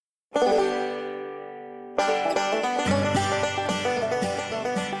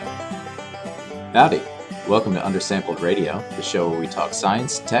Howdy. Welcome to Undersampled Radio, the show where we talk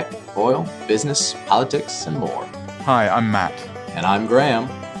science, tech, oil, business, politics, and more. Hi, I'm Matt. And I'm Graham.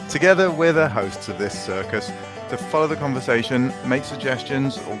 Together, we're the hosts of this circus. To follow the conversation, make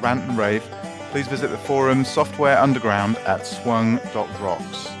suggestions, or rant and rave, please visit the forum Software Underground at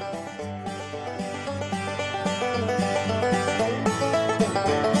swung.rocks.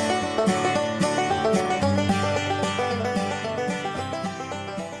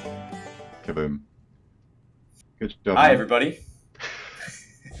 Kaboom. Good job. Hi, man. everybody.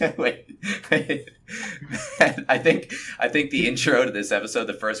 Wait. I think the intro to this episode,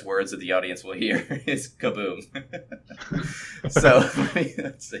 the first words that the audience will hear is kaboom. So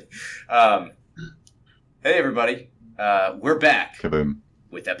let's see. Hey, everybody. We're back. Kaboom.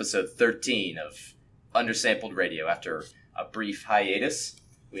 With episode 13 of Undersampled Radio. After a brief hiatus,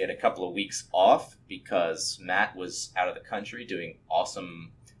 we had a couple of weeks off because Matt was out of the country doing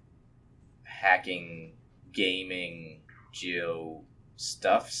awesome hacking, gaming, geo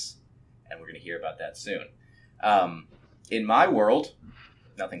stuffs, and we're going to hear about that soon. In my world,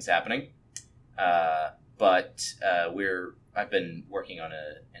 nothing's happening, but I've been working on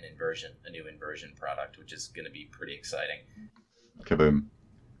a new inversion product, which is going to be pretty exciting. Kaboom.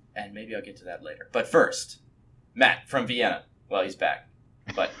 And maybe I'll get to that later. But first, Matt from Vienna. Well, he's back.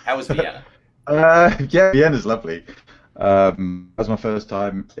 But how was Vienna? Yeah, Vienna's lovely. That was my first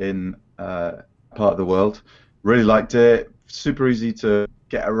time in part of the world. Really liked it. Super easy to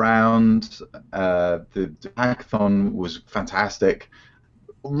get around. The hackathon was fantastic.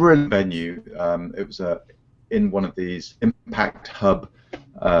 Really venue. It was in one of these Impact Hub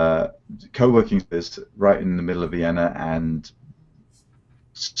co-working spaces right in the middle of Vienna, and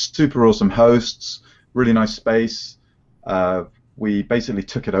super awesome hosts. Really nice space. We basically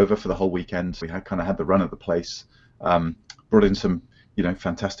took it over for the whole weekend. We had the run of the place. Brought in some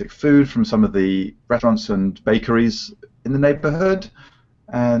fantastic food from some of the restaurants and bakeries in the neighborhood,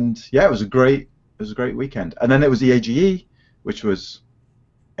 and yeah, it was a great weekend. And then it was the AGE, which was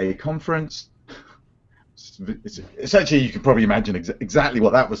a conference. It's actually, you can probably imagine exactly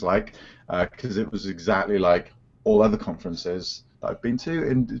what that was like, because it was exactly like all other conferences that I've been to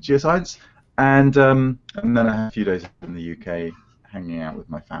in geoscience, and then I had a few days in the UK hanging out with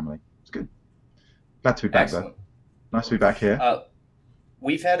my family. It's good. Glad to be back. Excellent. Though. Nice to be back here.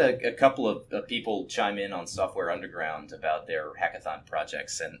 We've had a couple of people chime in on Software Underground about their hackathon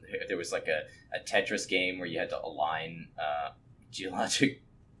projects, and there was like a Tetris game where you had to align geologic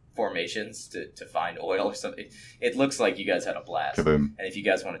formations to find oil or something. It looks like you guys had a blast. Kaboom. And if you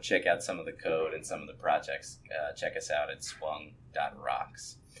guys want to check out some of the code and some of the projects, check us out at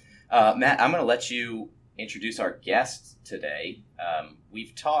swung.rocks. Matt, I'm going to let you introduce our guest today.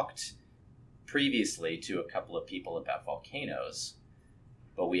 We've talked previously to a couple of people about volcanoes,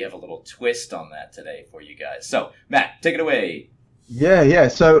 but we have a little twist on that today for you guys. So, Matt, take it away. Yeah.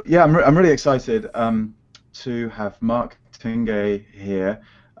 So, I'm really excited to have Mark Tingay here.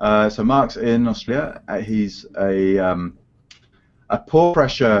 So, Mark's in Australia. He's a pore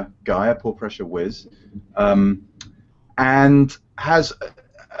pressure guy, a pore pressure whiz, and has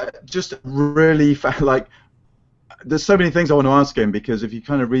just really there's so many things I want to ask him, because if you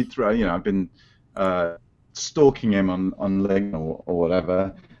kind of read through, I've been stalking him on LinkedIn or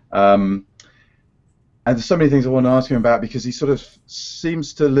whatever, and there's so many things I want to ask him about, because he sort of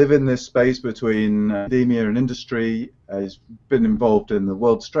seems to live in this space between academia and industry. He's been involved in the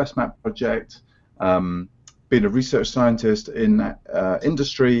World Stress Map project, been a research scientist in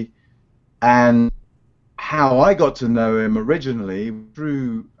industry, and how I got to know him originally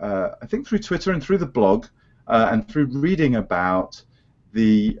through, I think through Twitter and through the blog, and through reading about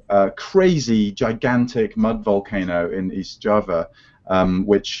the crazy, gigantic mud volcano in East Java,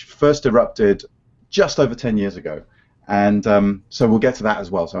 which first erupted just over 10 years ago. And so we'll get to that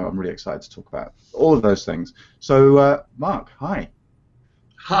as well. So I'm really excited to talk about all of those things. So, Mark, hi.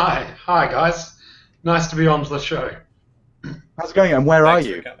 Hi, guys. Nice to be on the show. How's it going, and where Thanks are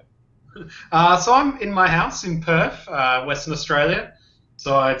you? So I'm in my house in Perth, Western Australia.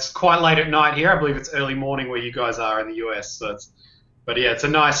 So it's quite late at night here. I believe it's early morning where you guys are in the US. So it's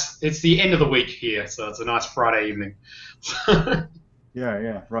the end of the week here, so it's a nice Friday evening.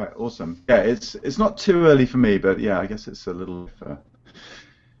 Yeah, right, awesome. Yeah, it's not too early for me, but yeah, I guess it's a little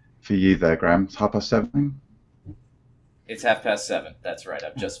for you there, Graham. It's 7:30. It's 7:30. That's right.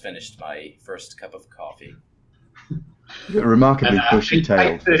 I've just finished my first cup of coffee. You've got a remarkably bushy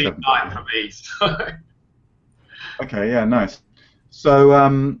tail. 8:39 for me. So. Okay, yeah, nice. So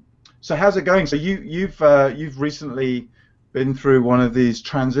how's it going? So you've recently been through one of these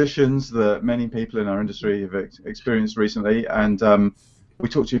transitions that many people in our industry have experienced recently, and we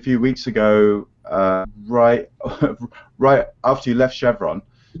talked to you a few weeks ago, right right after you left Chevron.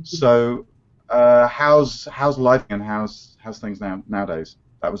 So how's life and how's things nowadays?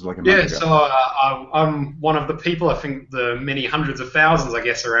 That was like a month ago. So I'm one of the people, I think the many hundreds of thousands, I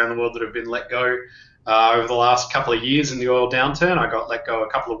guess, around the world that have been let go over the last couple of years in the oil downturn. I got let go a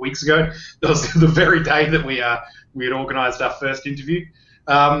couple of weeks ago. That was the very day that we had organised our first interview.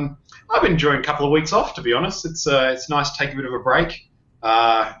 I've been enjoying a couple of weeks off, to be honest. It's nice to take a bit of a break.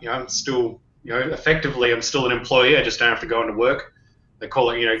 I'm still, effectively I'm still an employee. I just don't have to go into work. They call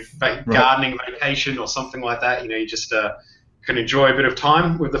it, gardening vacation or something like that. You just can enjoy a bit of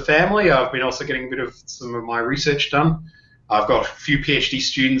time with the family. I've been also getting a bit of some of my research done. I've got a few PhD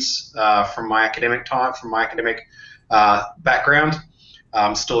students from my academic background.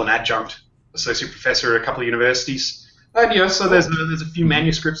 I'm still an adjunct associate professor at a couple of universities. And so there's a few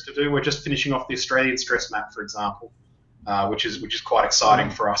manuscripts to do. We're just finishing off the Australian stress map, for example, which is quite exciting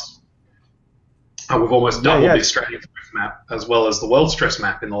for us. We've almost doubled the Australian stress map as well as the world stress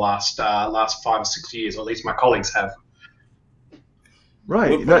map in the last 5 or 6 years, or at least my colleagues have.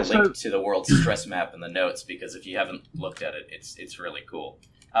 Right. We'll put a link to the world stress map in the notes, because if you haven't looked at it, it's really cool.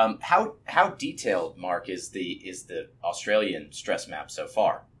 How detailed, Mark, is the Australian stress map so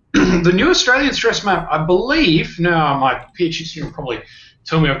far? The new Australian stress map, I believe, now my PhD student will probably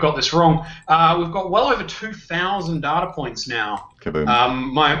tell me I've got this wrong, we've got well over 2,000 data points now. Kaboom.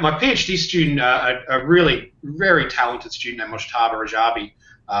 My PhD student, a really very talented student named Mojtaba Rajabi,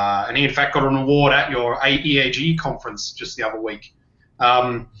 and he in fact got an award at your EAG conference just the other week.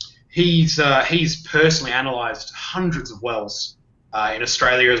 He's personally analysed hundreds of wells in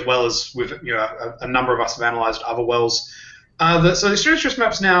Australia, as well as with a number of us have analysed other wells. So the Australian stress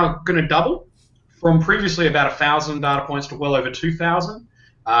map's now going to double from previously about 1,000 data points to well over 2,000.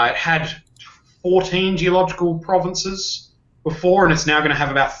 It had 14 geological provinces before, and it's now going to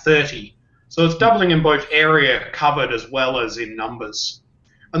have about 30. So it's doubling in both area covered as well as in numbers.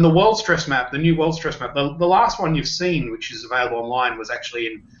 And the world stress map, the new world stress map, the last one you've seen, which is available online, was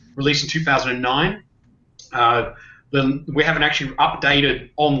actually released in 2009. We haven't actually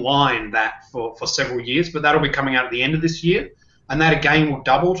updated online that for several years, but that'll be coming out at the end of this year. And that again will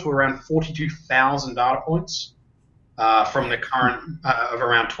double to around 42,000 data points from the current of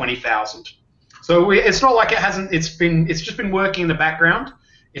around 20,000. So it's not like it hasn't. It's just been working in the background.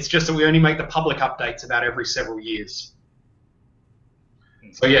 It's just that we only make the public updates about every several years.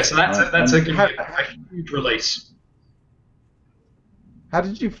 So so that's a huge release. How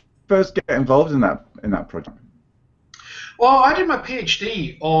did you first get involved in that project? Well, I did my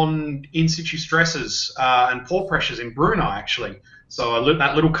PhD on in-situ stresses and pore pressures in Brunei, actually. So I lived in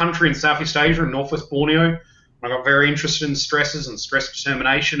that little country in Southeast Asia in northwest Borneo. I got very interested in stresses and stress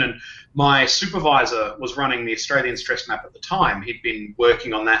determination, and my supervisor was running the Australian stress map at the time. He'd been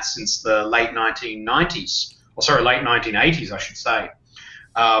working on that since the late 1980s, I should say.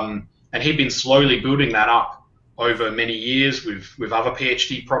 And he'd been slowly building that up over many years with other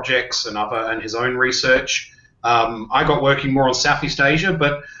PhD projects and his own research. I got working more on Southeast Asia,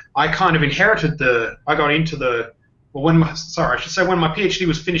 but I kind of inherited when my PhD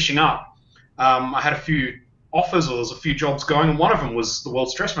was finishing up, I had a few offers, or there was a few jobs going, and one of them was the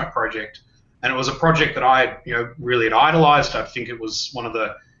World Stress Map project. And it was a project that I really had idolized. I think it was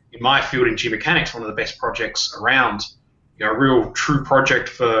in my field in geomechanics, one of the best projects around. A real true project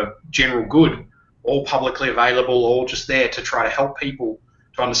for general good, all publicly available, all just there to try to help people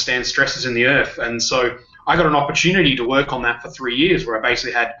to understand stresses in the earth. And so I got an opportunity to work on that for 3 years, where I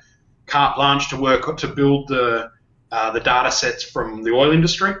basically had carte blanche to build the data sets from the oil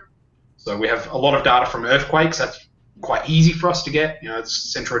industry. So we have a lot of data from earthquakes. That's quite easy for us to get.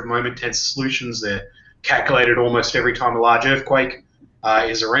 It's centroid moment tensor solutions. They're calculated almost every time a large earthquake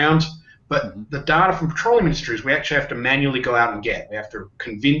is around. But the data from petroleum industries, we actually have to manually go out and get. We have to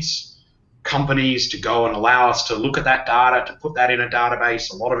convince companies to go and allow us to look at that data, to put that in a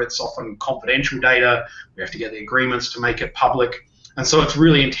database. A lot of it's often confidential data. We have to get the agreements to make it public. And so it's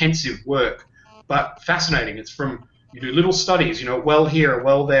really intensive work, but fascinating. It's from, you do little studies, a well here, a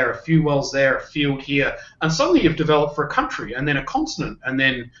well there, a few wells there, a field here, and suddenly you've developed for a country, and then a continent, and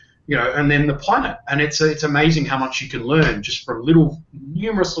then the planet. And it's amazing how much you can learn just from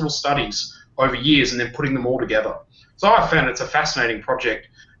numerous little studies over years, and then putting them all together. So I found it's a fascinating project.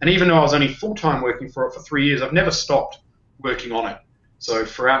 And even though I was only full-time working for it for 3 years, I've never stopped working on it. So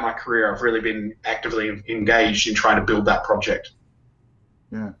throughout my career, I've really been actively engaged in trying to build that project.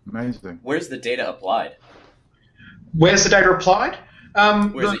 Yeah, amazing. Where's the data applied? Where's the data applied?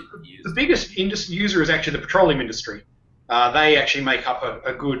 Where's it used? The biggest user is actually the petroleum industry. They actually make up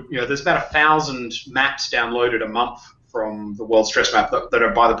a good, there's about 1,000 maps downloaded a month from the World Stress Map that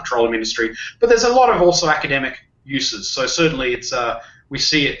are by the petroleum industry. But there's a lot of also academic uses. So certainly it's we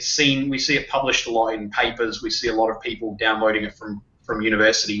see it published a lot in papers. We see a lot of people downloading it from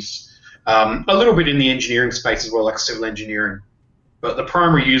universities. A little bit in the engineering space as well, like civil engineering. But the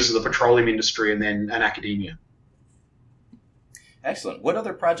primary use is the petroleum industry and academia. Excellent. What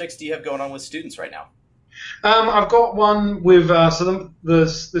other projects do you have going on with students right now? I've got one with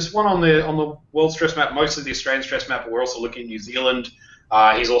there's this one on the World Stress Map, mostly the Australian Stress Map, but we're also looking at New Zealand.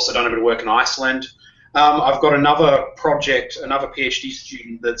 He's also done a bit of work in Iceland. I've got another project, another PhD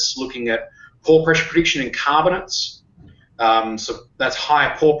student that's looking at pore pressure prediction in carbonates. So that's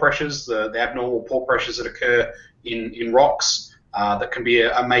higher pore pressures, the abnormal pore pressures that occur in rocks that can be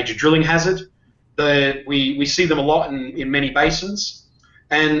a major drilling hazard. We see them a lot in many basins,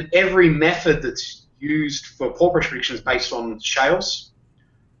 and every method that's used for pore pressure prediction is based on shales.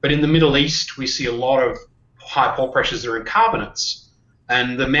 But in the Middle East, we see a lot of high pore pressures that are in carbonates,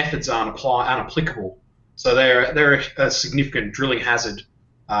 and the methods aren't applicable. So they're a significant drilling hazard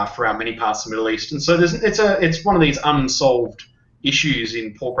throughout many parts of the Middle East. And so it's one of these unsolved issues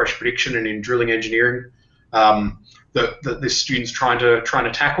in pore pressure prediction and in drilling engineering that this student's trying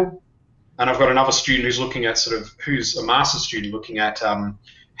to tackle. And I've got another student who's a master's student looking at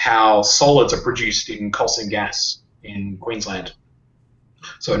how solids are produced in coal seam gas in Queensland.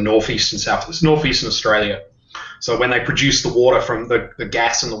 So northeastern Australia. So when they produce the water from the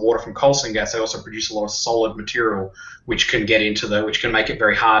gas and the water from coal seam gas, they also produce a lot of solid material, which can make it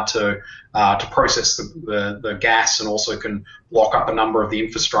very hard to process the gas, and also can lock up a number of the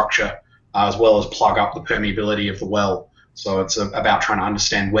infrastructure, as well as plug up the permeability of the well. So it's about trying to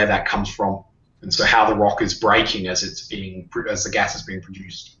understand where that comes from, and so how the rock is breaking as the gas is being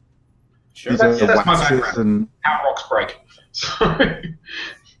produced. Sure. That's my background. How rocks break.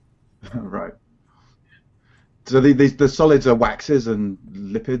 Right. So the solids are waxes and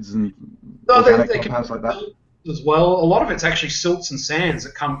lipids and organic compounds like that? As well. A lot of it's actually silts and sands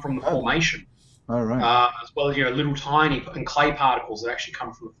that come from the formation. Oh, right. As well as little tiny and clay particles that actually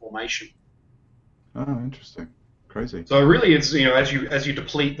come from the formation. Oh, interesting. Crazy. So really, it's as you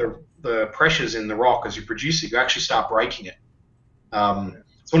deplete the pressures in the rock, as you produce it, you actually start breaking it.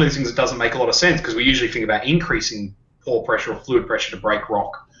 It's one of these things that doesn't make a lot of sense, because we usually think about increasing pore pressure or fluid pressure to break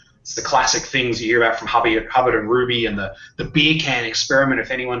rock. It's the classic things you hear about from Hubbard and Ruby, and the beer can experiment. If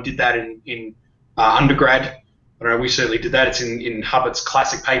anyone did that in undergrad, I don't know, we certainly did that. It's in Hubbard's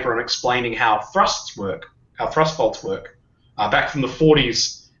classic paper on explaining how thrust faults work. Back from the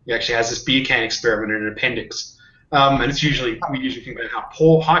 40s, he actually has this beer can experiment in an appendix. And we usually think about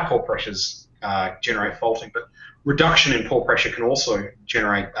how high pore pressures generate faulting, but reduction in pore pressure can also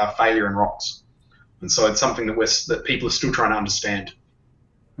generate failure in rocks. And so it's something that people are still trying to understand.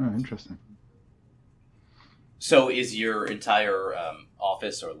 Oh, interesting. So is your entire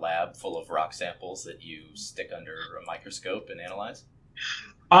office or lab full of rock samples that you stick under a microscope and analyze?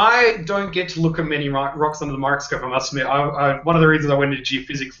 I don't get to look at many rocks under the microscope, I must admit. One of the reasons I went into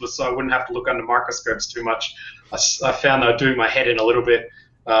geophysics was so I wouldn't have to look under microscopes too much. I found that I'd do my head in a little bit.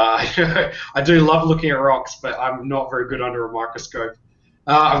 I do love looking at rocks, but I'm not very good under a microscope.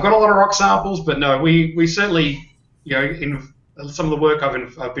 I've got a lot of rock samples, but no, we certainly, in some of the work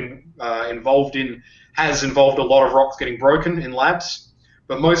I've been involved in has involved a lot of rocks getting broken in labs.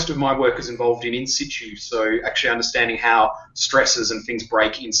 But most of my work is involved in situ, so actually understanding how stresses and things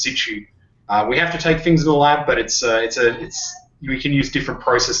break in situ. We have to take things in the lab, but we can use different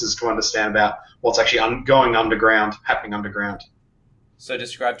processes to understand about what's actually happening underground. So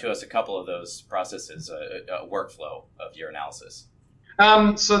describe to us a couple of those processes, a workflow of your analysis.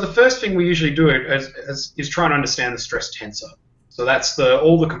 So the first thing we usually do is try and understand the stress tensor. So that's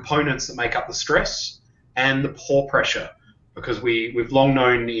all the components that make up the stress and the pore pressure. Because we've long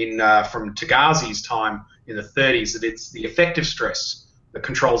known from Tagazi's time in the 30s that it's the effective stress that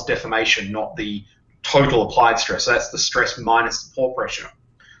controls deformation, not the total applied stress. So that's the stress minus the pore pressure.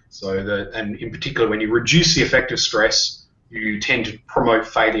 And in particular, when you reduce the effective stress, you tend to promote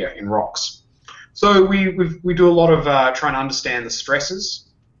failure in rocks. So we do a lot of trying to understand the stresses.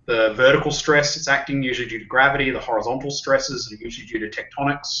 The vertical stress, it's acting usually due to gravity. The horizontal stresses are usually due to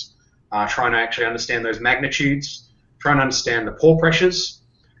tectonics. Trying to actually understand those magnitudes. Trying to understand the pore pressures,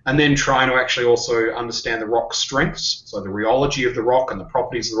 and then trying to actually also understand the rock strengths, so the rheology of the rock and the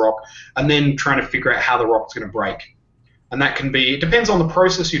properties of the rock, and then trying to figure out how the rock's going to break. And it depends on the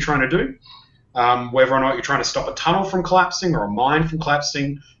process you're trying to do, whether or not you're trying to stop a tunnel from collapsing or a mine from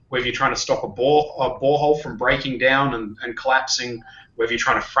collapsing, whether you're trying to stop a borehole from breaking down and collapsing, whether you're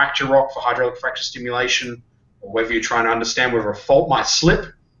trying to fracture rock for hydraulic fracture stimulation, or whether you're trying to understand whether a fault might slip,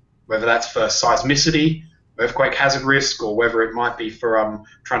 whether that's for seismicity, earthquake hazard risk, or whether it might be for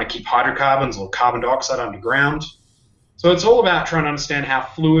trying to keep hydrocarbons or carbon dioxide underground. So it's all about trying to understand how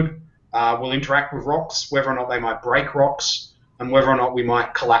fluid will interact with rocks, whether or not they might break rocks, and whether or not we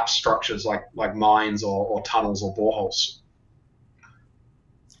might collapse structures like mines or tunnels or boreholes.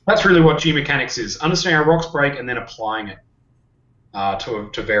 That's really what geomechanics is: understanding how rocks break and then applying it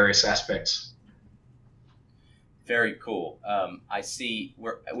to various aspects. Very cool. I see.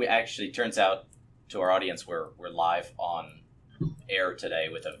 We actually, turns out to our audience, we're live on air today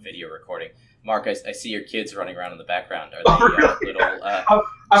with a video recording. Mark, I see your kids running around in the background. Are they little?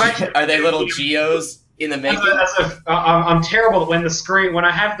 Are they little geos in the making? I'm terrible when when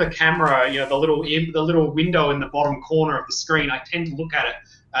I have the camera, the little window in the bottom corner of the screen, I tend to look at it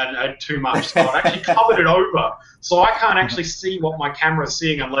and too much. So I've actually covered it over, so I can't actually see what my camera is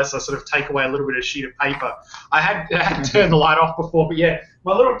seeing unless I sort of take away a little bit of sheet of paper. I had turned the light off before, but yeah,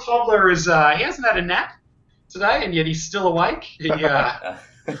 my little toddler he hasn't had a nap today, and yet he's still awake.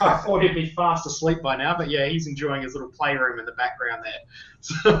 I thought he'd be fast asleep by now, but yeah, he's enjoying his little playroom in the background there.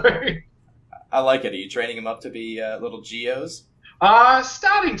 So, I like it. Are you training him up to be little geos?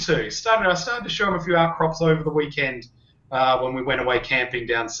 Starting to. I started to show him a few outcrops over the weekend when we went away camping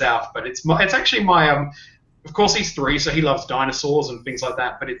down south. But it's actually my of course he's 3, so he loves dinosaurs and things like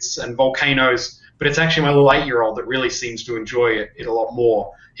that. And volcanoes. But it's actually my little 8-year-old that really seems to enjoy it a lot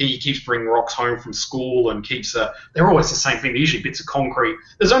more. He keeps bringing rocks home from school and keeps they're always the same thing. They're usually bits of concrete.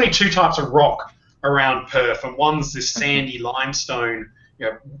 There's only 2 types of rock around Perth, and one's this sandy limestone,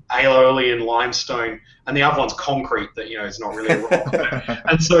 Aeolian limestone, and the other one's concrete that is not really a rock.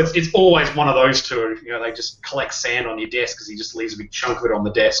 And so it's always one of those two. They just collect sand on your desk because he just leaves a big chunk of it on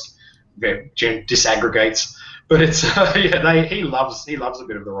the desk. Disaggregates. But it's he loves a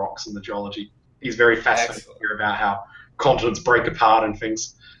bit of the rocks and the geology. He's very fascinated to hear about how continents break apart and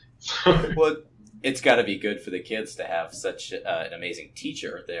things. Well, it's got to be good for the kids to have such an amazing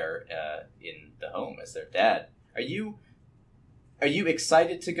teacher there in the home as their dad. Are you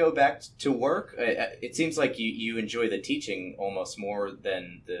excited to go back to work? It seems like you enjoy the teaching almost more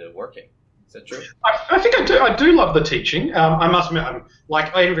than the working. Is that true? I think I do. I do love the teaching. I must admit, I'm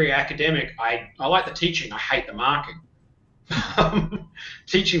like every academic. I like the teaching. I hate the marking.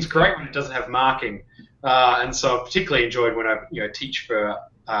 Teaching's great when it doesn't have marking, and so I particularly enjoyed when I teach for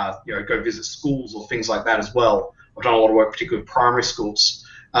go visit schools or things like that as well. I've done a lot of work, particularly with primary schools.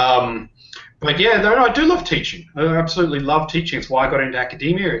 But yeah, no, I do love teaching. I absolutely love teaching. It's why I got into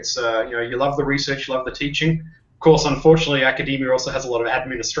academia. It's you love the research, you love the teaching. Of course, unfortunately, academia also has a lot of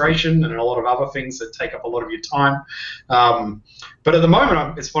administration and a lot of other things that take up a lot of your time. But at the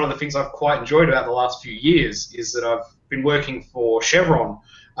moment, it's one of the things I've quite enjoyed about the last few years is that I've been working for Chevron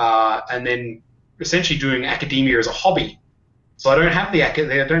and then essentially doing academia as a hobby. So I don't have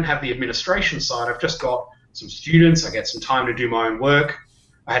the administration side. I've just got some students. I get some time to do my own work.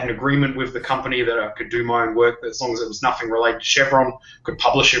 I had an agreement with the company that I could do my own work, as long as it was nothing related to Chevron, could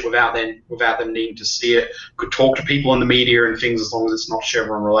publish it without them needing to see it, could talk to people in the media and things as long as it's not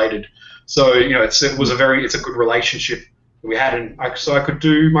Chevron related. So it's a good relationship that we had, and so I could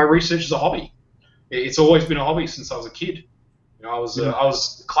do my research as a hobby. It's always been a hobby since I was a kid. I was a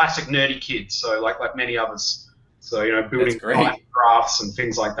classic nerdy kid, so like many others. So building graphs and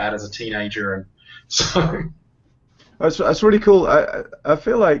things like that as a teenager, and so. That's really cool. I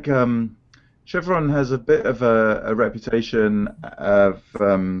feel like Chevron has a bit of a reputation of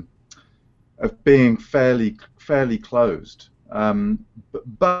being fairly closed,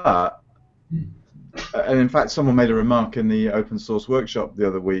 but and in fact, someone made a remark in the open source workshop the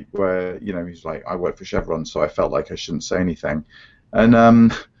other week where he's like, I work for Chevron, so I felt like I shouldn't say anything, and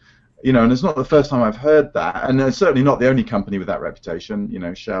and it's not the first time I've heard that, and it's certainly not the only company with that reputation.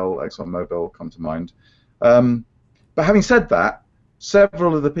 Shell, ExxonMobil come to mind. But having said that,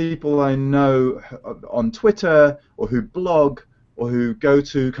 several of the people I know on Twitter or who blog or who go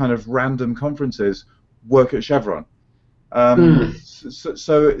to kind of random conferences work at Chevron.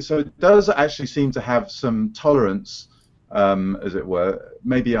 So it does actually seem to have some tolerance, as it were,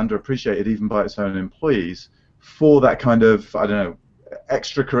 maybe underappreciated even by its own employees, for that kind of, I don't know,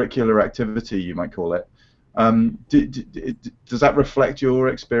 extracurricular activity, you might call it. Does that reflect your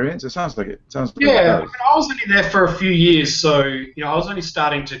experience? It sounds like it. Yeah, I was only there for a few years, so I was only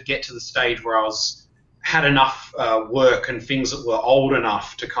starting to get to the stage where I had enough work and things that were old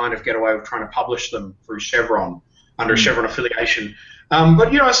enough to kind of get away with trying to publish them through Chevron under a Chevron affiliation.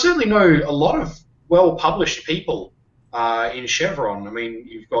 But I certainly know a lot of well-published people in Chevron. I mean,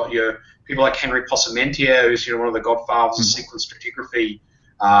 you've got your people like Henry Possamentier, who's one of the godfathers of sequence stratigraphy.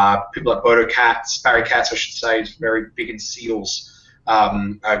 People like Barry Katz, I should say, is very big in seals.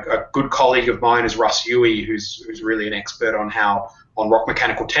 A good colleague of mine is Russ Huey, who's really an expert on rock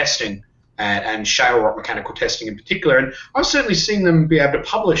mechanical testing and shale rock mechanical testing in particular. And I've certainly seen them be able to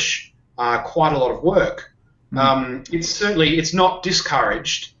publish quite a lot of work. It's not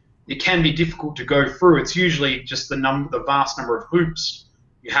discouraged. It can be difficult to go through. It's usually just the vast number of hoops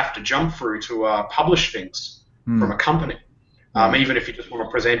you have to jump through to publish things from a company. Even if you just want to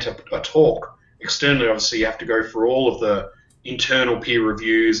present a talk externally, obviously you have to go through all of the internal peer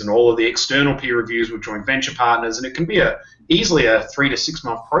reviews and all of the external peer reviews with joint venture partners, and it can be easily a 3 to 6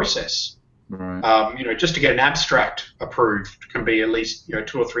 month process. Right. Just to get an abstract approved can be at least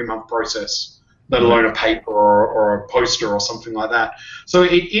 2 or 3 month process, let alone a paper or a poster or something like that. So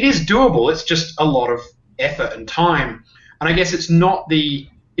it is doable. It's just a lot of effort and time, and I guess it's not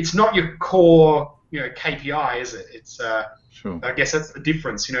your core KPI, is it? It's Sure. I guess that's the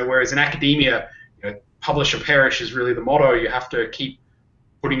difference. Whereas in academia, publish or perish is really the motto. You have to keep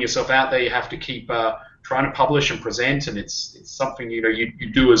putting yourself out there. You have to keep trying to publish and present, and it's something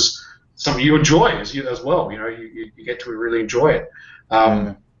you do as something you enjoy as well. You get to really enjoy it.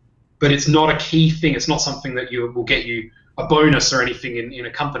 But it's not a key thing. It's not something that will get you a bonus or anything in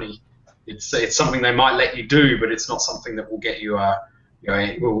a company. It's something they might let you do, but it's not something that will get you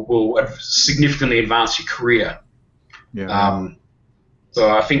will significantly advance your career. Yeah. So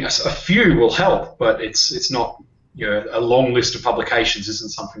I think a few will help, but it's not a long list of publications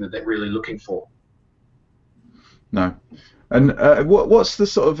isn't something that they're really looking for. No. And what's the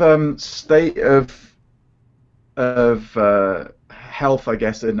sort of state of health, I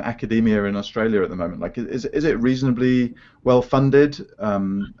guess, in academia in Australia at the moment? Like, is it reasonably well funded?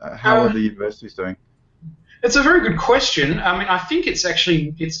 How are the universities doing? It's a very good question. I mean, I think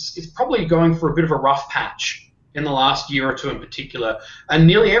it's probably going for a bit of a rough patch in the last year or two in particular, and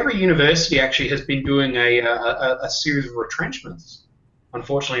nearly every university actually has been doing a series of retrenchments,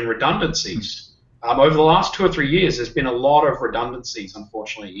 unfortunately, and redundancies. Over the last 2 or 3 years, there's been a lot of redundancies,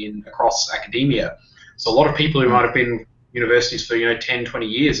 unfortunately, across academia. So a lot of people who might have been universities for 10, 20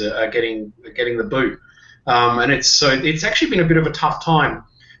 years are getting the boot, and it's actually been a bit of a tough time.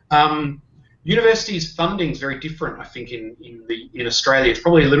 Universities' funding is very different, I think, in Australia. It's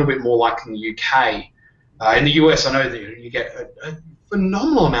probably a little bit more like in the UK. In the US, I know that you get a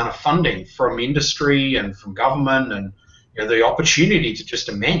phenomenal amount of funding from industry and from government, and the opportunity to just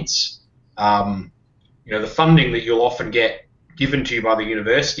immense. The funding that you'll often get given to you by the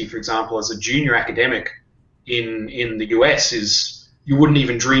university, for example, as a junior academic in the US, you wouldn't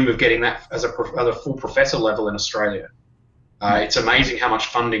even dream of getting that as a full professor level in Australia. It's amazing how much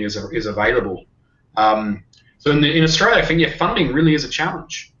funding is available. So in Australia, I think funding really is a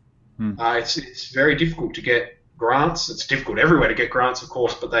challenge. It's very difficult to get grants. It's difficult everywhere to get grants, of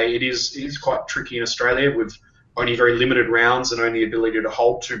course, but it is quite tricky in Australia with only very limited rounds and only the ability to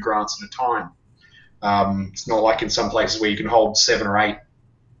hold 2 grants at a time. It's not like in some places where you can hold 7 or 8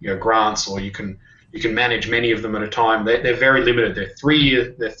 grants, or you can manage many of them at a time. They're very limited. They're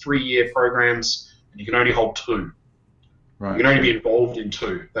 3-year programs, and you can only hold 2. Right. You can only be involved in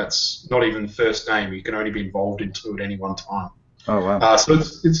 2. That's not even the first name. You can only be involved in 2 at any one time. Oh wow! So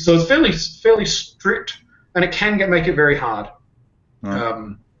it's fairly strict, and it can make it very hard.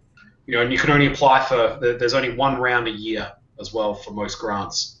 Right. And you can only apply for. There's only 1 round a year as well for most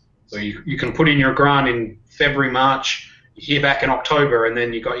grants. So you can put in your grant in February, March. You hear back in October, and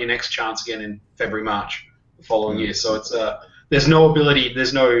then you got your next chance again in February, March the following year. So it's there's no ability.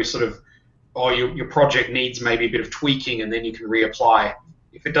 There's no sort of your project needs maybe a bit of tweaking, and then you can reapply.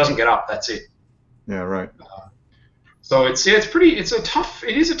 If it doesn't get up, that's it. Yeah. Right. So it is a tough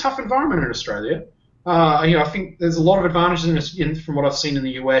environment in Australia. I think there's a lot of advantages from what I've seen in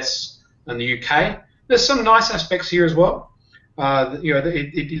the US and the UK. There's some nice aspects here as well. They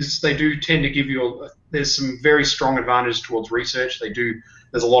do tend to give you there's some very strong advantages towards research.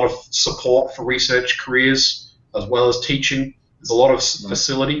 There's a lot of support for research careers as well as teaching. There's a lot of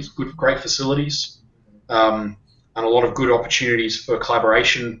facilities, great facilities, and a lot of good opportunities for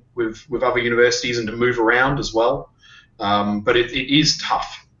collaboration with other universities and to move around as well. But it is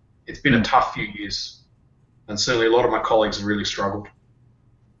tough. It's been a tough few years, and certainly a lot of my colleagues have really struggled.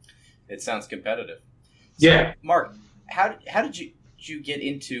 It sounds competitive. Yeah. So, Mark, how did you get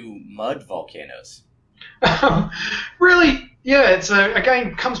into mud volcanoes? Really, yeah. It's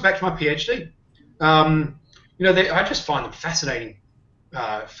again comes back to my PhD. I just find them fascinating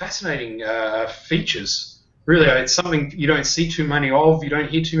features. Really, it's something you don't see too many of, you don't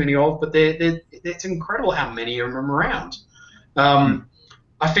hear too many of, but it's incredible how many of them are around.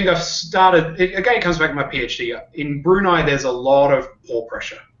 I think I've started, again, it comes back to my PhD. In Brunei, there's a lot of pore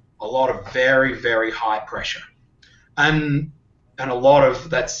pressure, a lot of very, very high pressure. And and a lot of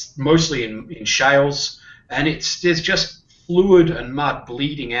that's mostly in shales, and there's just fluid and mud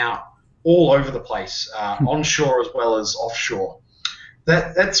bleeding out all over the place, onshore as well as offshore.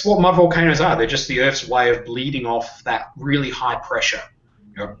 That's what mud volcanoes are. They're just the Earth's way of bleeding off that really high pressure.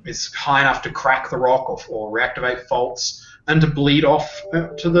 It's high enough to crack the rock or reactivate faults and to bleed off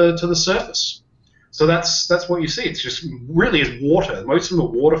to the surface. So that's what you see. It's just really is water. Most of them are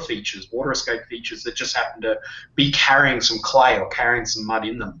water escape features that just happen to be carrying some clay or carrying some mud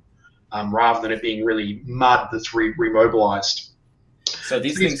in them, rather than it being really mud that's remobilized. So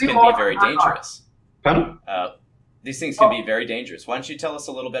these things can be very dangerous. Pardon? These things can be very dangerous. Why don't you tell us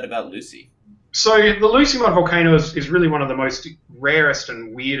a little bit about Lucy? So the Lucy mud volcano is really one of the most rarest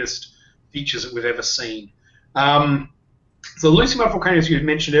and weirdest features that we've ever seen. The Lucy mud volcano, as you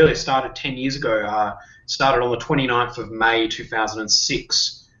mentioned earlier, started 10 years ago. Started on the 29th of May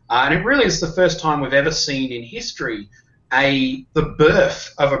 2006. And it really is the first time we've ever seen in history the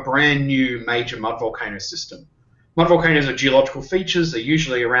birth of a brand new major mud volcano system. Mud volcanoes are geological features. They're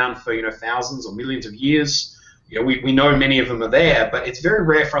usually around for thousands or millions of years. We know many of them are there, but it's very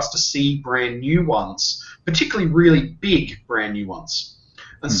rare for us to see brand new ones, particularly really big brand new ones.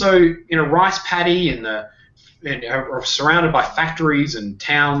 And so in a rice paddy or surrounded by factories and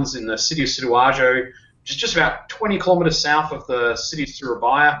towns in the city of Sidoarjo, which is just about 20 kilometers south of the city of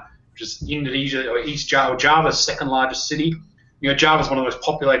Surabaya, which is Indonesia or East Java, Java's second largest city. Java is one of the most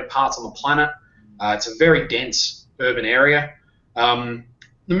populated parts on the planet. It's a very dense urban area. In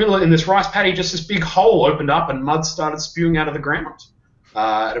the middle, in this rice paddy, just this big hole opened up and mud started spewing out of the ground.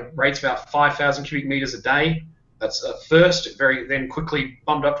 At rates about 5,000 cubic meters a day. That's at first. It then quickly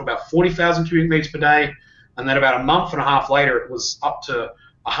bumped up to about 40,000 cubic meters per day. And then about a month and a half later, it was up to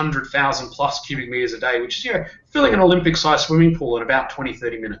 100,000 plus cubic meters a day, which is filling an Olympic-sized swimming pool in about 20,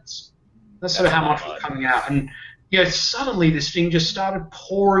 30 minutes. That's sort of how much was coming out. And suddenly this thing just started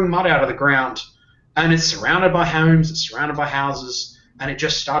pouring mud out of the ground. And it's surrounded by homes, it's surrounded by houses, and it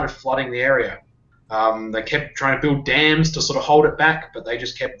just started flooding the area. They kept trying to build dams to sort of hold it back, but they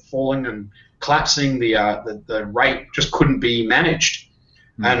just kept falling and collapsing. The rate just couldn't be managed.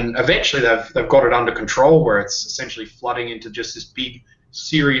 And eventually they've got it under control, where it's essentially flooding into just this big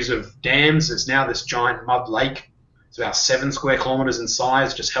series of dams. There's now this giant mud lake. It's about 7 square kilometers in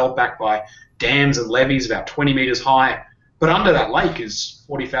size, just held back by dams and levees about 20 meters high. But under that lake is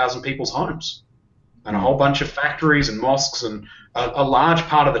 40,000 people's homes and a whole bunch of factories and mosques and a large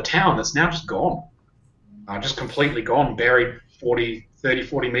part of the town that's now just gone, just completely gone, buried 40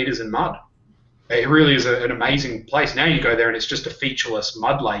 meters in mud. It really is an amazing place. Now you go there and it's just a featureless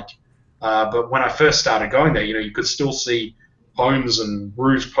mud lake. But when I first started going there, you could still see homes and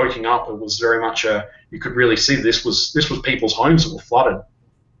roofs poking up. It was very much you could really see this was people's homes that were flooded.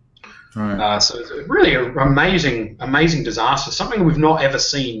 Right. So it's really an amazing disaster, something we've not ever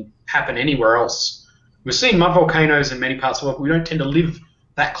seen happen anywhere else. We've seen mud volcanoes in many parts of the world, but we don't tend to live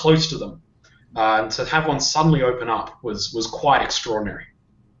that close to them. And to have one suddenly open up was quite extraordinary.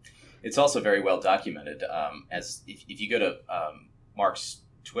 It's also very well documented. As if you go to Mark's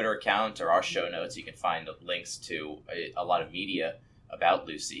Twitter account or our show notes, you can find links to a lot of media about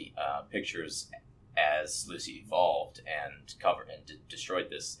Lucy, pictures as Lucy evolved and covered and destroyed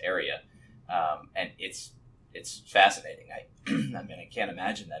this area, and it's fascinating. I mean, I can't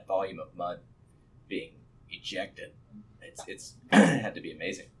imagine that volume of mud being ejected. It had to be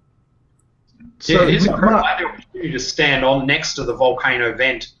amazing. So it is incredible. I had the opportunity to stand on next to the volcano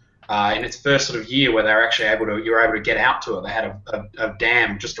vent in its first sort of year, where they were actually you were able to get out to it. They had a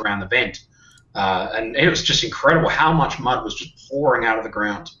dam just around the vent, and it was just incredible how much mud was just pouring out of the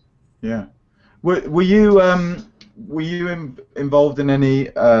ground. Yeah. Were you involved in any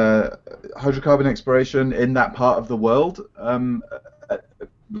hydrocarbon exploration in that part of the world,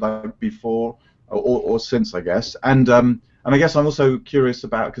 like before or since, I guess? And I guess I'm also curious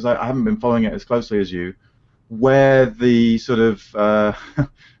about, because I haven't been following it as closely as you, where the sort of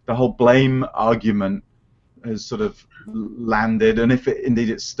the whole blame argument has sort of landed, and if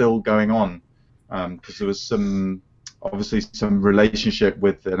indeed it's still going on, because there was obviously some relationship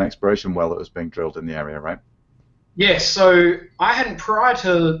with an exploration well that was being drilled in the area, right? Yes, so I hadn't, prior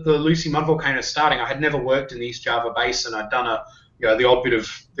to the Lucy mud volcano starting, I had never worked in the East Java Basin. I'd done the odd bit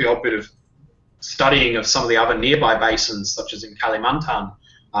of studying of some of the other nearby basins, such as in Kalimantan,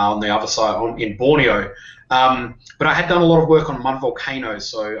 on the other side, in Borneo. But I had done a lot of work on mud volcanoes.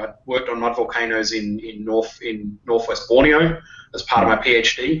 So I worked on mud volcanoes in northwest Borneo as part of my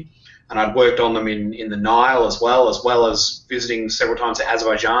PhD. And I'd worked on them in the Nile as well as visiting several times to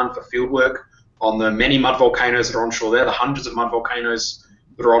Azerbaijan for fieldwork on the many mud volcanoes that are onshore there, the hundreds of mud volcanoes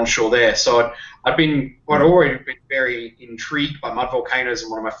that are onshore there. So I'd already been very intrigued by mud volcanoes,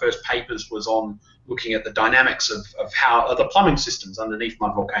 and one of my first papers was on looking at the dynamics of how the plumbing systems underneath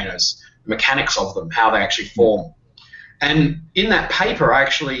mud volcanoes, the mechanics of them, how they actually form. And in that paper, I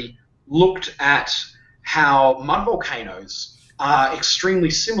actually looked at how mud volcanoes are extremely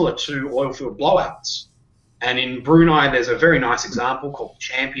similar to oil field blowouts. And in Brunei, there's a very nice example called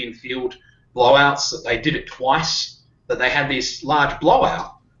Champion Field blowouts, that they did it twice, that they had this large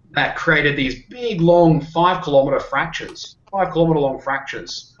blowout that created these big, long 5-kilometre fractures, 5-kilometre long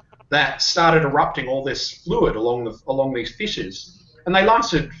fractures that started erupting all this fluid along these fissures. And they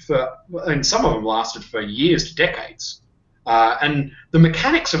lasted and some of them lasted for years to decades. And the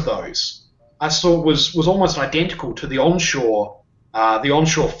mechanics of those I saw was almost identical to the onshore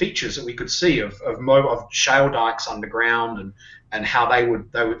features that we could see of shale dikes underground and how they would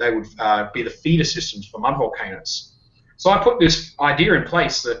be the feeder systems for mud volcanoes. So I put this idea in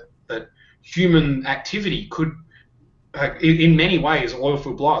place that human activity could, in many ways, oil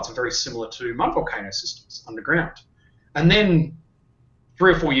field blowouts are very similar to mud volcano systems underground. And then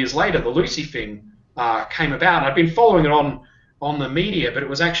 3 or 4 years later, the Lucy thing came about. I'd been following it on the media, but it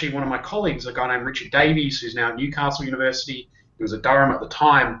was actually one of my colleagues, a guy named Richard Davies, who's now at Newcastle University. He was at Durham at the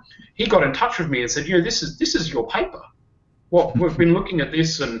time. He got in touch with me and said, this is your paper. Well, we've been looking at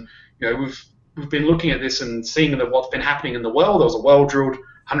this, and we've been looking at this and seeing that what's been happening in the well. There was a well drilled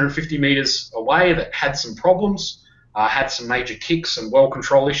 150 meters away that had some problems, had some major kicks and well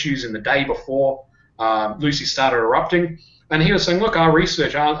control issues in the day before Lucy started erupting. And he was saying, look, our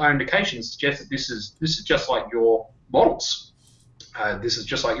research, our indications suggest that this is just like your models. This is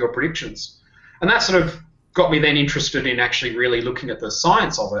just like your predictions. And that sort of got me then interested in actually really looking at the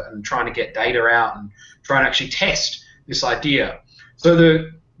science of it and trying to get data out and trying to actually test this idea. So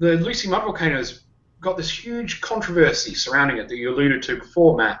the Lucy mud volcanoes got this huge controversy surrounding it that you alluded to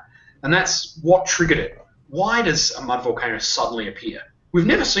before, Matt, and that's what triggered it. Why does a mud volcano suddenly appear? We've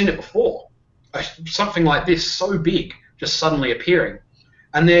never seen it before. Something like this, so big, just suddenly appearing.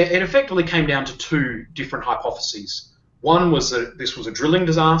 And it effectively came down to 2 different hypotheses. One was that this was a drilling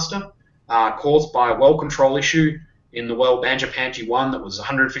disaster caused by a well control issue in the well Banjapanji 1 that was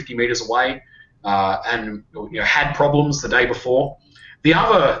 150 meters away and had problems the day before. The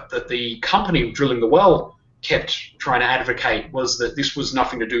other that the company drilling the well kept trying to advocate was that this was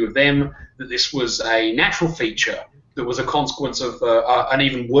nothing to do with them, that this was a natural feature that was a consequence of an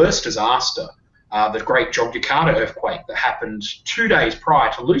even worse disaster, the Great Yogyakarta earthquake that happened 2 days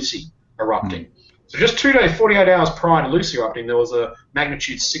prior to Lucy erupting. So just 2 days, 48 hours prior to Lucy erupting, there was a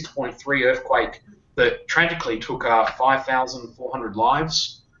magnitude 6.3 earthquake that tragically took 5,400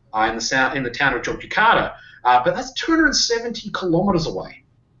 lives in the town of Yogyakarta. But that's 270 kilometres away.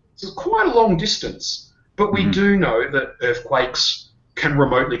 So it's quite a long distance. But we do know that earthquakes can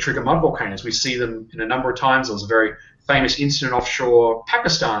remotely trigger mud volcanoes. We see them in a number of times. There was a very famous incident offshore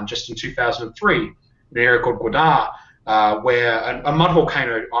Pakistan just in 2003 in an area called Gwadar, where a mud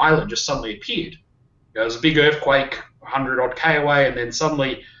volcano island just suddenly appeared. There was a big earthquake 100-odd K away, and then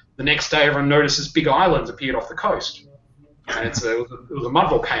suddenly the next day everyone noticed this big island appeared off the coast. And it was a mud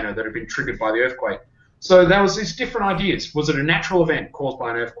volcano that had been triggered by the earthquake. So there was these different ideas. Was it a natural event caused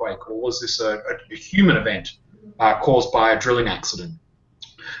by an earthquake, or was this a human event caused by a drilling accident?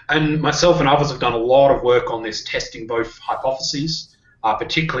 And myself and others have done a lot of work on this, testing both hypotheses,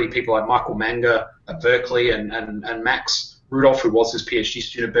 particularly people like Michael Manga at Berkeley and Max Rudolph, who was his PhD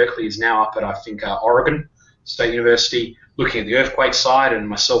student at Berkeley, is now up at, I think, Oregon State University, looking at the earthquake side, and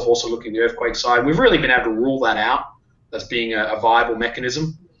myself also looking at the earthquake side. We've really been able to rule that out as being a viable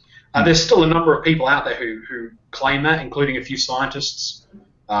mechanism. There's still a number of people out there who claim that, including a few scientists,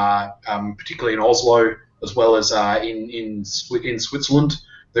 particularly in Oslo, as well as in Switzerland.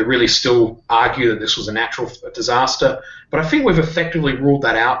 They really still argue that this was a natural disaster. But I think we've effectively ruled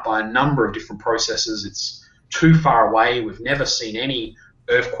that out by a number of different processes. It's too far away. We've never seen any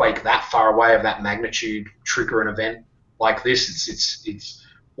earthquake that far away of that magnitude trigger an event like this. It's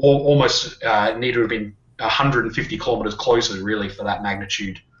almost need to have been 150 kilometers closer, really, for that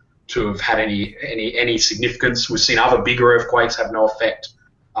magnitude to have had any significance. We've seen other bigger earthquakes have no effect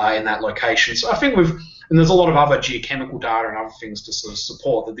in that location. So I think and there's a lot of other geochemical data and other things to sort of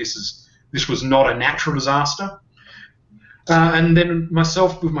support that this was not a natural disaster. And then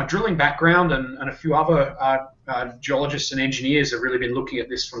myself, with my drilling background and a few other geologists and engineers, have really been looking at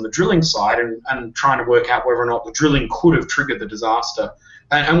this from the drilling side and trying to work out whether or not the drilling could have triggered the disaster.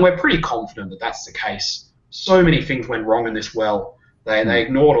 And we're pretty confident that that's the case. So many things went wrong in this well. They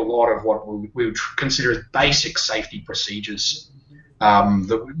ignored a lot of what we would consider as basic safety procedures.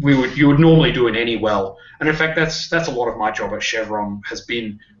 that you would normally do in any well. And in fact, that's a lot of my job at Chevron has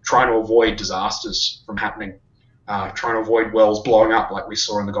been trying to avoid disasters from happening, trying to avoid wells blowing up like we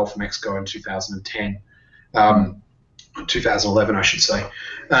saw in the Gulf of Mexico in 2010, 2011, I should say.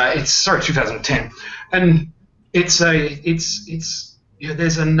 2010, and there's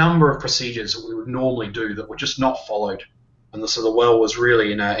a number of procedures that we would normally do that were just not followed, and so the well was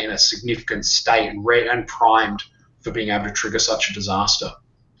really in a significant state and primed for being able to trigger such a disaster.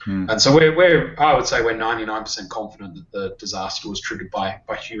 And so I would say we're 99% confident that the disaster was triggered by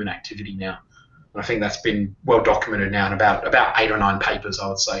human activity now. And I think that's been well documented now in about 8 or 9 papers, I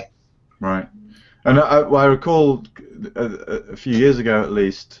would say. Right. And I recall a few years ago at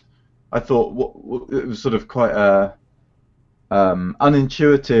least, I thought it was sort of quite a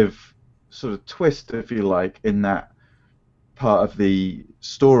unintuitive sort of twist, if you like, in that part of the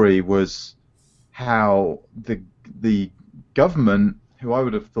story was how the government, who I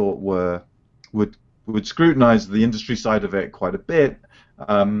would have thought would scrutinise the industry side of it quite a bit,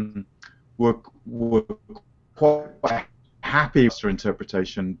 were quite happy with their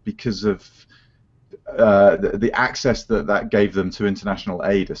interpretation because of the access that gave them to international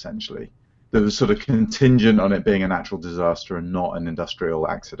aid, essentially. That was sort of contingent on it being a natural disaster and not an industrial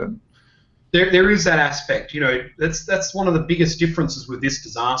accident. There is that aspect. That's one of the biggest differences with this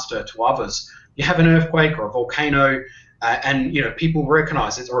disaster to others. You have an earthquake or a volcano, and people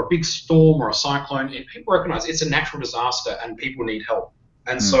recognise it, or a big storm or a cyclone. People recognise it's a natural disaster and people need help.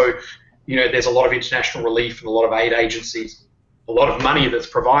 And so, there's a lot of international relief and a lot of aid agencies, a lot of money that's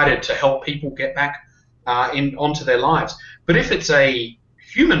provided to help people get back onto their lives. But if it's a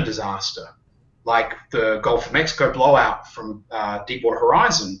human disaster, like the Gulf of Mexico blowout from Deepwater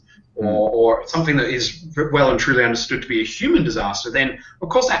Horizon, or something that is well and truly understood to be a human disaster, then of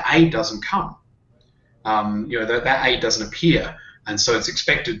course that aid doesn't come. That aid doesn't appear, and so it's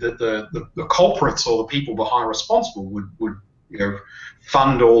expected that the culprits or the people behind responsible would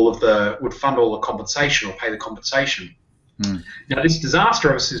fund all the compensation or pay the compensation. Now this disaster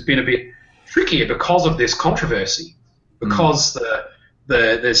obviously has been a bit trickier because of this controversy, because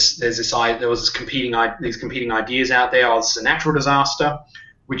there was these competing ideas out there. It's a natural disaster,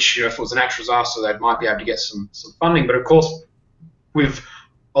 which if it was a natural disaster, they might be able to get some funding. But of course, with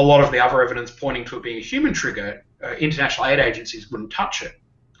a lot of the other evidence pointing to it being a human trigger, international aid agencies wouldn't touch it.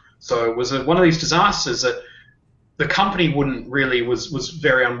 So it was one of these disasters that the company was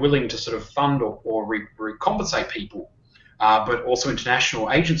very unwilling to sort of fund or recompensate people, but also international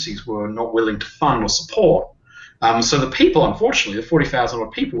agencies were not willing to fund or support. So the people, unfortunately, the 40,000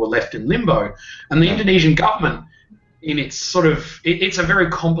 odd people were left in limbo, and the Indonesian government, it's a very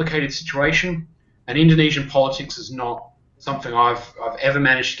complicated situation, and Indonesian politics is not something I've ever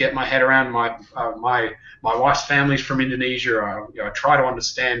managed to get my head around. My wife's family's from Indonesia. I try to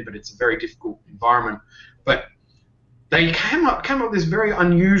understand, but it's a very difficult environment. But they came up with this very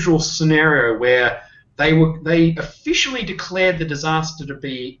unusual scenario where they officially declared the disaster to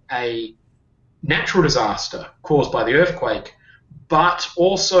be a natural disaster caused by the earthquake, but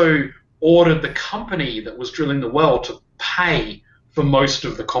also ordered the company that was drilling the well to pay for most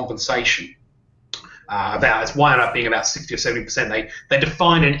of the compensation. It's wound up being about 60 or 70%. They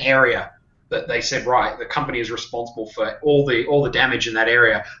defined an area that they said, right, the company is responsible for all the damage in that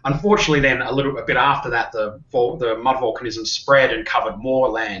area. Unfortunately, then a bit after that, the mud volcanism spread and covered more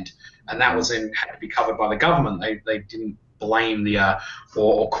land, and that was then had to be covered by the government. They didn't blame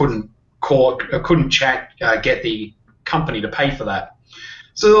or couldn't get the company to pay for that.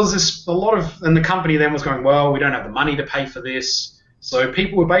 So there was and the company then was going, well, we don't have the money to pay for this. So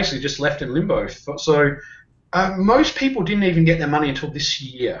people were basically just left in limbo. So most people didn't even get their money until this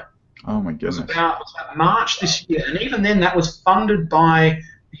year. Oh my goodness! It was about March this year, and even then, that was funded by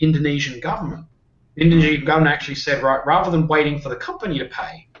the Indonesian government. The Indonesian government actually said, right, rather than waiting for the company to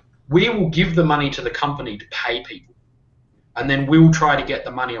pay, we will give the money to the company to pay people, and then we'll try to get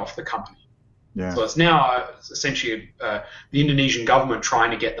the money off the company. Yeah. So it's now essentially the Indonesian government trying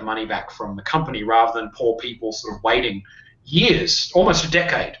to get the money back from the company, rather than poor people sort of waiting years, almost a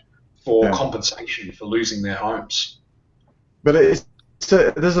decade, for compensation for losing their homes. But there's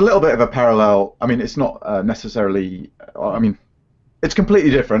a little bit of a parallel. I mean, it's not necessarily. I mean, it's completely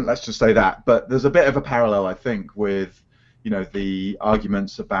different. Let's just say that. But there's a bit of a parallel, I think, with the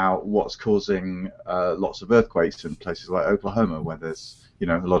arguments about what's causing lots of earthquakes in places like Oklahoma, where there's a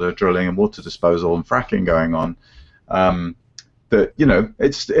lot of drilling and water disposal and fracking going on.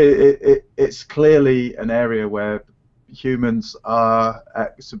 It's clearly an area where humans are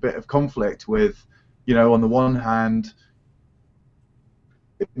at a bit of conflict with, on the one hand,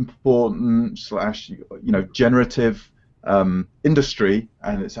 important / generative industry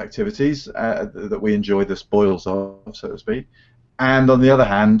and its activities that we enjoy the spoils of, so to speak, and on the other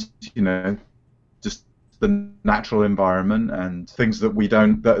hand, just the natural environment and things that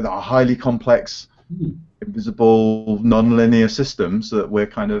that are highly complex, invisible, non-linear systems that we're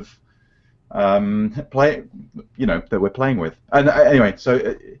kind of that we're playing with. And anyway,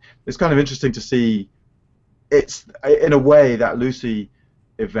 so it's kind of interesting to see. It's in a way that Lucy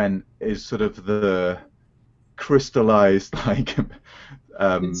event is sort of the crystallized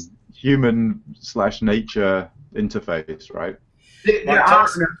human/nature interface, right?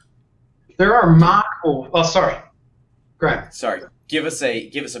 There are remarkable. Oh, sorry. Graham. Sorry. Give us a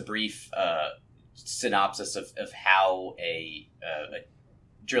brief synopsis of how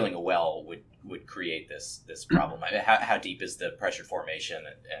drilling a well would create this problem. How deep is the pressure formation,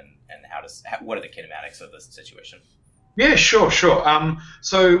 and what are the kinematics of this situation? Yeah, sure.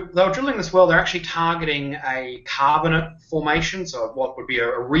 So they were drilling this well. They're actually targeting a carbonate formation, so what would be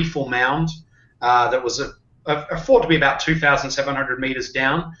a reefal mound that was thought to be about 2,700 meters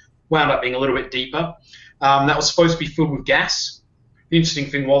down, wound up being a little bit deeper. That was supposed to be filled with gas. The interesting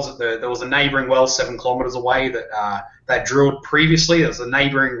thing was that there was a neighbouring well 7 kilometres away that drilled previously. There's a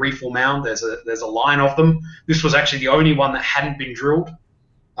neighbouring reefal mound. There's a line of them. This was actually the only one that hadn't been drilled.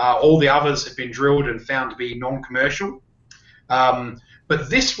 All the others had been drilled and found to be non-commercial. But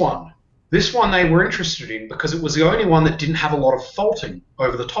this one they were interested in because it was the only one that didn't have a lot of faulting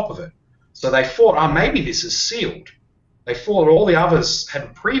over the top of it. So they thought, maybe this is sealed. They thought all the others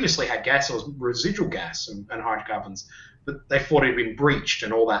had previously had gas, it was residual gas and hydrocarbons, but they thought it had been breached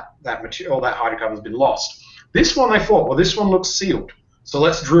and all that material, all that hydrocarbons had been lost. This one they thought, well, this one looks sealed, so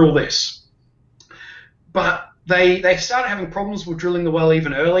let's drill this. But they started having problems with drilling the well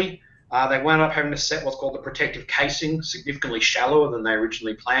even early. They wound up having to set what's called the protective casing, significantly shallower than they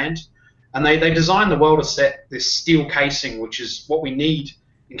originally planned. And they designed the well to set this steel casing, which is what we need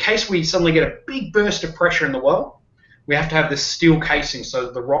in case we suddenly get a big burst of pressure in the well. We have to have this steel casing so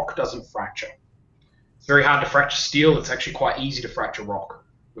that the rock doesn't fracture. It's very hard to fracture steel. It's actually quite easy to fracture rock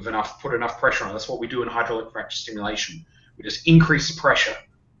with put enough pressure on it. That's what we do in hydraulic fracture stimulation. We just increase the pressure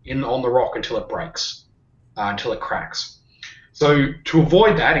on the rock until it breaks, until it cracks. So to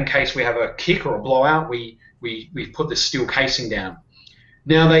avoid that, in case we have a kick or a blowout, we put this steel casing down.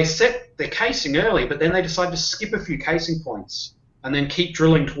 Now they set their casing early, but then they decide to skip a few casing points and then keep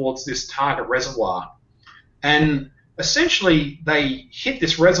drilling towards this target reservoir. And essentially they hit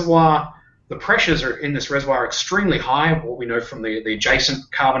this reservoir. The pressures in this reservoir are extremely high, what we know from the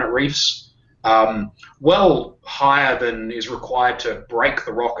adjacent carbonate reefs, well higher than is required to break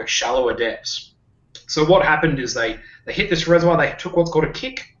the rock at shallower depths. So what happened is they hit this reservoir, they took what's called a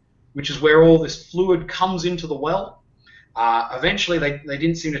kick, which is where all this fluid comes into the well. Eventually, they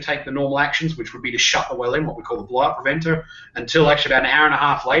didn't seem to take the normal actions, which would be to shut the well in, what we call the blowout preventer, until actually about an hour and a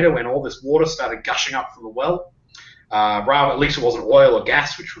half later when all this water started gushing up from the well. At least it wasn't oil or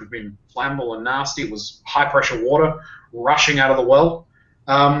gas, which would have been flammable and nasty. It was high-pressure water rushing out of the well.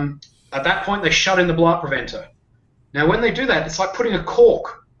 At that point, they shut in the blowout preventer. Now, when they do that, it's like putting a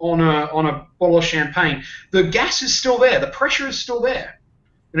cork on a bottle of champagne. The gas is still there. The pressure is still there.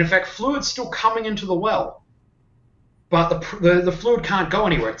 And in fact, fluid's still coming into the well. But the fluid can't go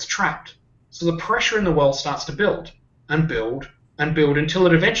anywhere. It's trapped. So the pressure in the well starts to build and build and build until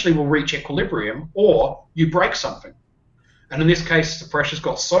it eventually will reach equilibrium or you break something. And in this case, the pressures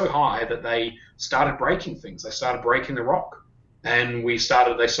got so high that they started breaking things. They started breaking the rock. And they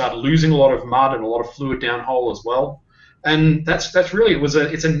started losing a lot of mud and a lot of fluid downhole as well. And that's really,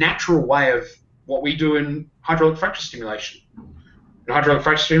 it's a natural way of what we do in hydraulic fracture stimulation. In hydraulic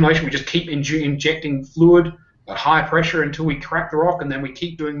fracture stimulation, we just keep injecting fluid at high pressure until we crack the rock, and then we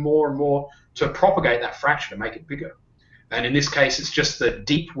keep doing more and more to propagate that fracture to make it bigger. And in this case, it's just the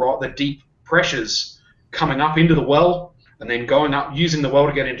deep pressures coming up into the well and then going up, using the well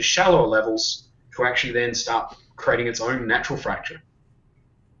to get into shallower levels to actually then start creating its own natural fracture.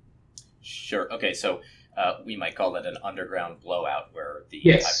 Sure. Okay, so we might call that an underground blowout, where the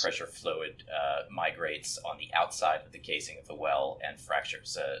high-pressure fluid migrates on the outside of the casing of the well and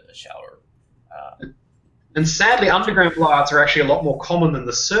fractures a shallower. And sadly, underground blowouts are actually a lot more common than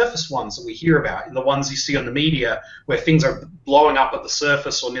the surface ones that we hear about, the ones you see on the media where things are blowing up at the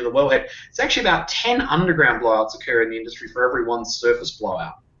surface or near the wellhead. It's actually about 10 underground blowouts occur in the industry for every one surface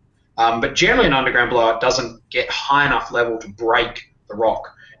blowout. But generally an underground blowout doesn't get high enough level to break the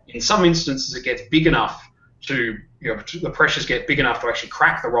rock. In some instances, it gets big enough the pressures get big enough to actually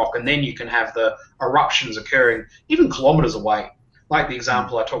crack the rock, and then you can have the eruptions occurring even kilometers away. Like the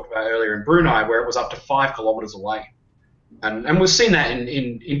example I talked about earlier in Brunei, where it was up to 5 kilometers away. And we've seen that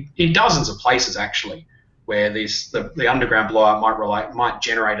in dozens of places, actually. where the underground blowout might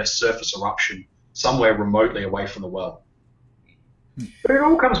generate a surface eruption somewhere remotely away from the well. But it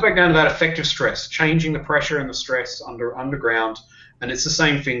all comes back down to that effective stress, changing the pressure and the stress underground. And it's the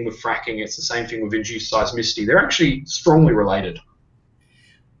same thing with fracking. It's the same thing with induced seismicity. They're actually strongly related.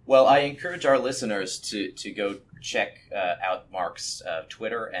 Well, I encourage our listeners to go check out Mark's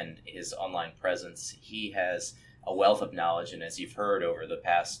Twitter and his online presence. He has a wealth of knowledge, and as you've heard over the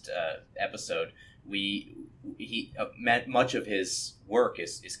past episode, much of his work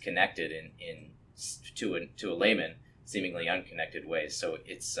is connected to a layman, seemingly unconnected ways. So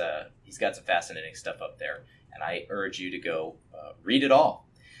he's got some fascinating stuff up there, and I urge you to go read it all.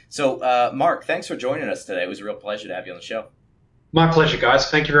 So, Mark, thanks for joining us today. It was a real pleasure to have you on the show. My pleasure,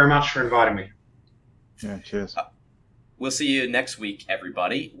 guys. Thank you very much for inviting me. Yeah, cheers. We'll see you next week,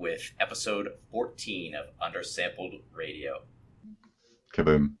 everybody, with episode 14 of Undersampled Radio.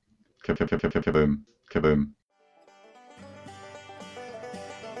 Kaboom. Kaboom. Kaboom.